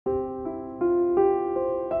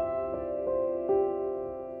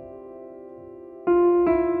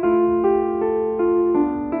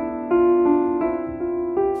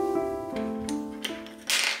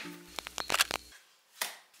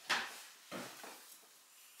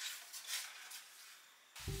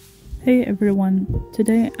Hey everyone,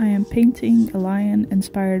 today I am painting a lion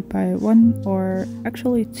inspired by one or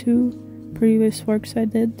actually two previous works I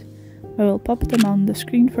did. I will pop them on the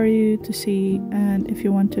screen for you to see, and if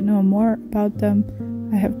you want to know more about them,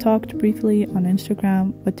 I have talked briefly on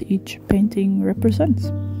Instagram what each painting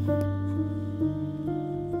represents.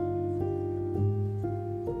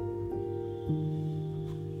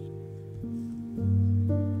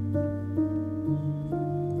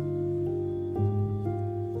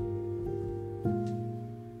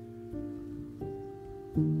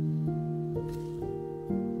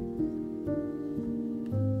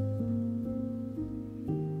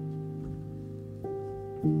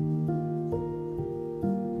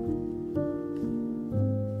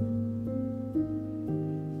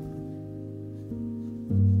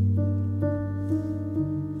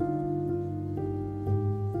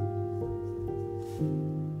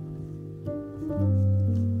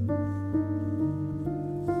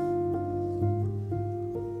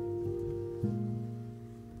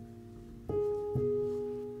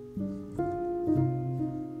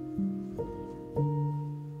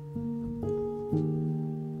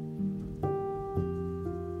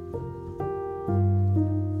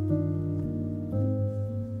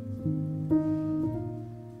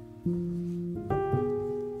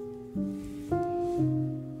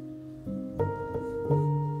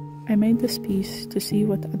 I made this piece to see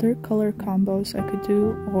what other color combos I could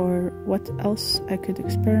do or what else I could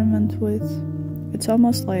experiment with. It's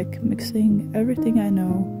almost like mixing everything I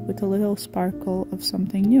know with a little sparkle of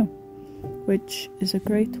something new, which is a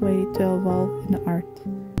great way to evolve in art.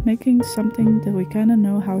 Making something that we kinda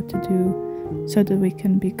know how to do so that we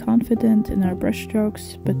can be confident in our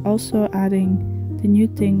brushstrokes, but also adding the new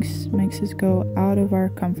things makes us go out of our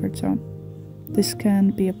comfort zone. This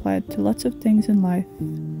can be applied to lots of things in life.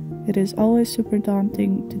 It is always super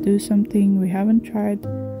daunting to do something we haven't tried,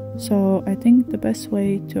 so I think the best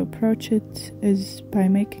way to approach it is by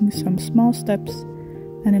making some small steps,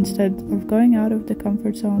 and instead of going out of the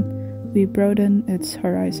comfort zone, we broaden its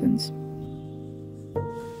horizons.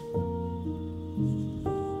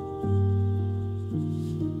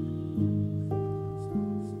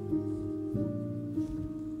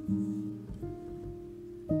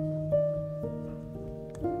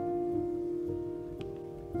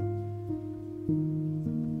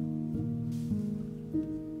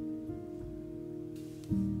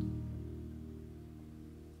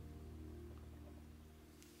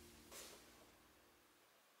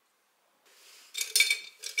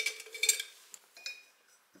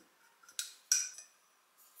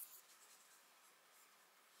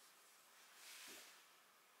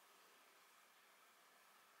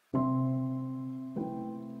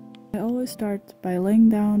 I always start by laying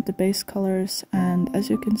down the base colors, and as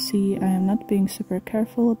you can see, I am not being super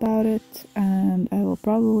careful about it, and I will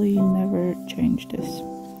probably never change this.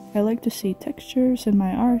 I like to see textures in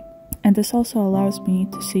my art, and this also allows me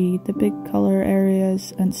to see the big color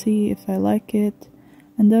areas and see if I like it,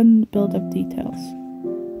 and then build up details.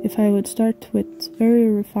 If I would start with very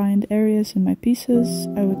refined areas in my pieces,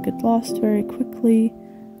 I would get lost very quickly,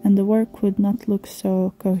 and the work would not look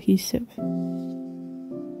so cohesive.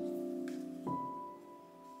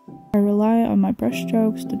 I rely on my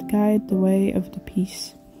brushstrokes that guide the way of the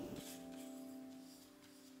piece.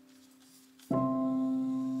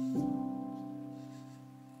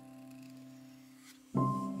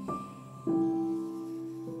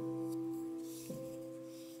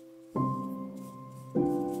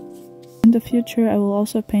 In the future, I will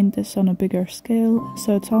also paint this on a bigger scale,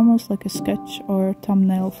 so it's almost like a sketch or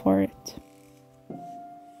thumbnail for it.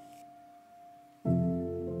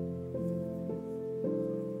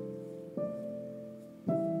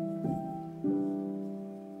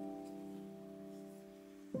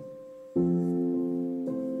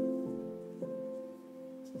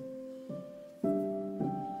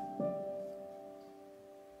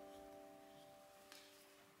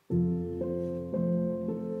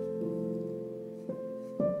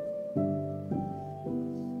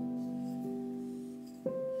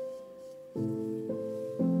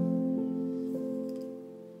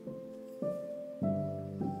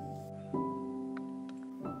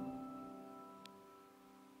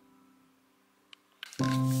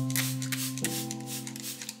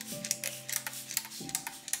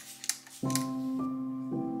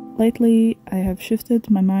 Lately, I have shifted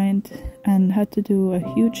my mind and had to do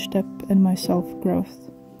a huge step in my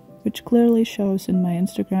self-growth, which clearly shows in my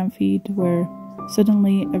Instagram feed where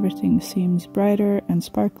suddenly everything seems brighter and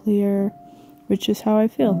sparklier, which is how I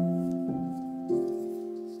feel.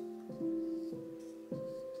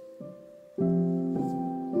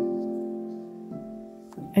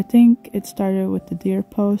 I think it started with the Dear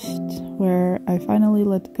post, where I finally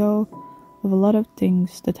let go of a lot of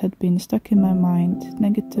things that had been stuck in my mind,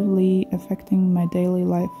 negatively affecting my daily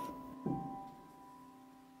life.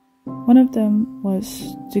 One of them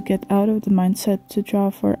was to get out of the mindset to draw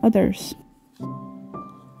for others.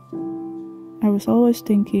 I was always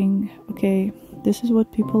thinking, okay, this is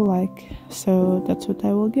what people like, so that's what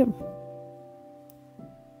I will give.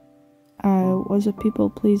 I was a people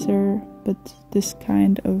pleaser, but this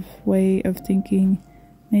kind of way of thinking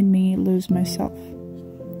made me lose myself.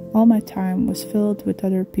 All my time was filled with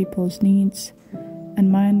other people's needs,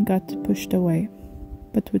 and mine got pushed away.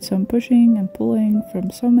 But with some pushing and pulling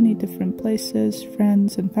from so many different places,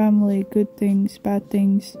 friends and family, good things, bad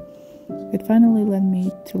things, it finally led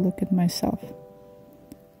me to look at myself.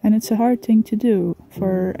 And it's a hard thing to do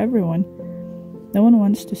for everyone. No one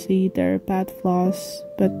wants to see their bad flaws,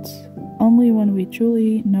 but only when we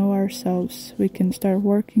truly know ourselves, we can start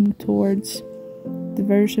working towards the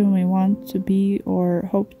version we want to be or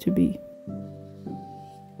hope to be.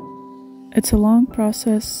 It's a long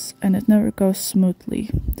process and it never goes smoothly.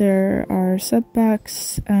 There are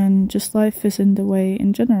setbacks and just life is in the way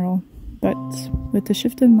in general. But with a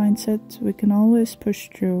shifted mindset, we can always push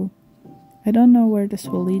through. I don't know where this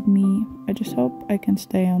will lead me. I just hope I can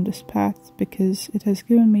stay on this path because it has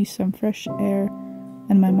given me some fresh air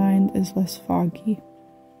and my mind is less foggy.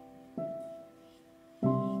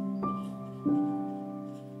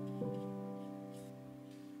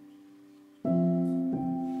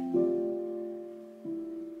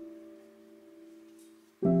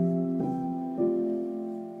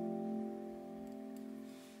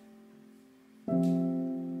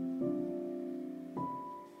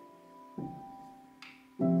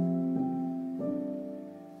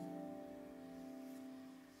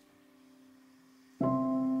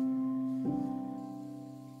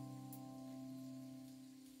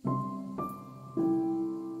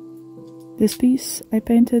 This piece I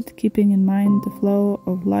painted keeping in mind the flow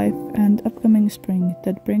of life and upcoming spring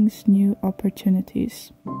that brings new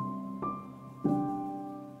opportunities.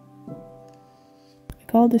 I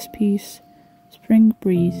call this piece Spring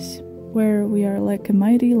Breeze, where we are like a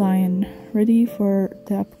mighty lion, ready for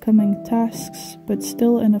the upcoming tasks, but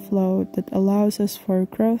still in a flow that allows us for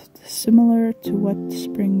growth similar to what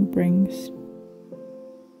spring brings.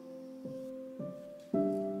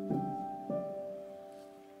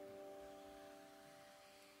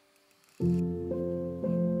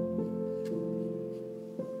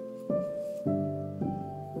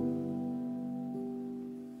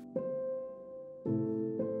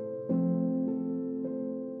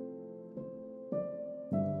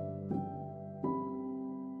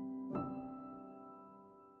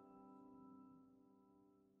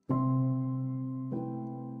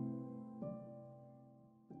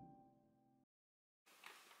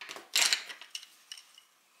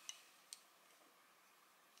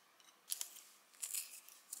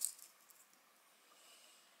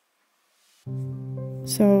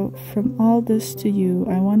 So, from all this to you,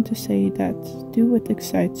 I want to say that do what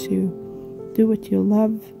excites you, do what you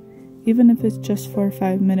love, even if it's just for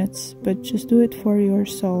 5 minutes, but just do it for your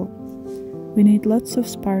soul. We need lots of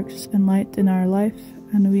sparks and light in our life,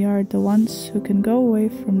 and we are the ones who can go away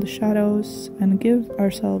from the shadows and give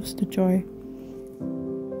ourselves the joy.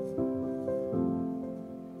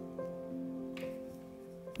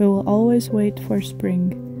 We will always wait for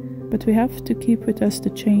spring, but we have to keep with us the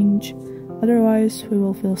change. Otherwise, we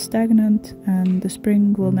will feel stagnant and the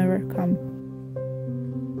spring will never come.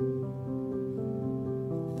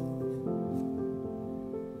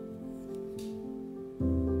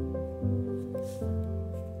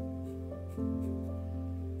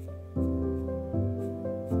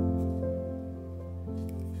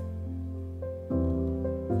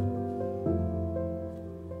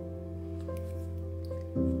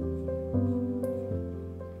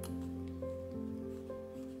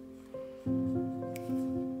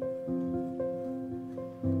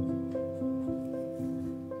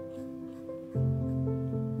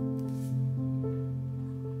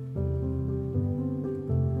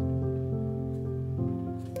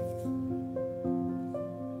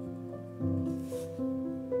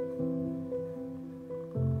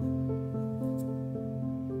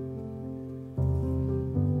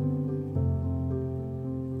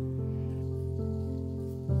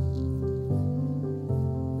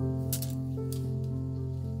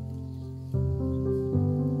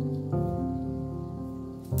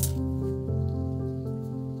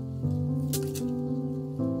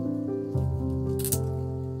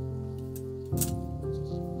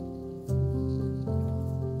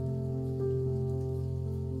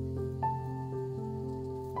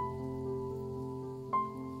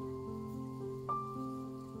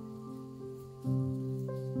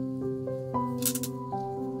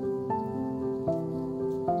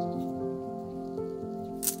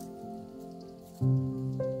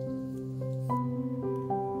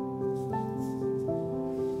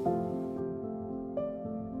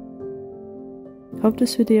 Hope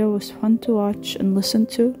this video was fun to watch and listen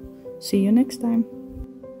to. See you next time.